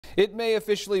It may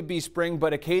officially be spring,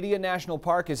 but Acadia National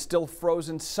Park is still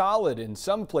frozen solid in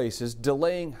some places,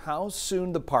 delaying how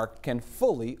soon the park can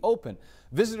fully open.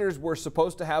 Visitors were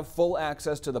supposed to have full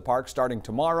access to the park starting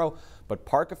tomorrow, but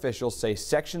park officials say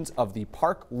sections of the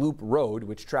Park Loop Road,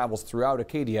 which travels throughout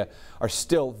Acadia, are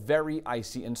still very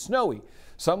icy and snowy.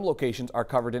 Some locations are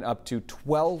covered in up to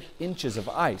 12 inches of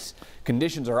ice.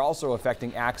 Conditions are also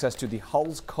affecting access to the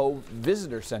Hulls Cove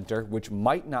Visitor Center, which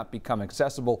might not become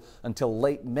accessible until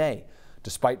late May.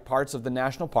 Despite parts of the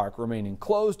national park remaining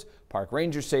closed, park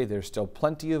rangers say there's still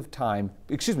plenty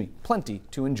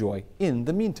to enjoy in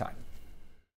the meantime.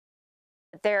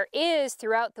 There is,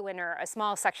 throughout the winter, a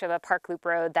small section of the Park Loop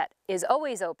Road that is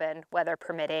always open, weather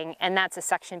permitting, and that's a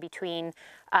section between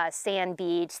Sand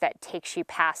Beach that takes you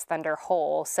past Thunder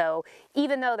Hole. So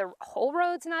even though the whole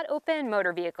road's not open,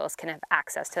 motor vehicles can have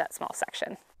access to that small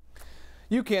section.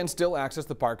 You can still access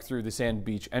the park through the Sand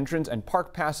Beach entrance, and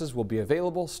park passes will be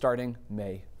available starting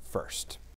May 1st.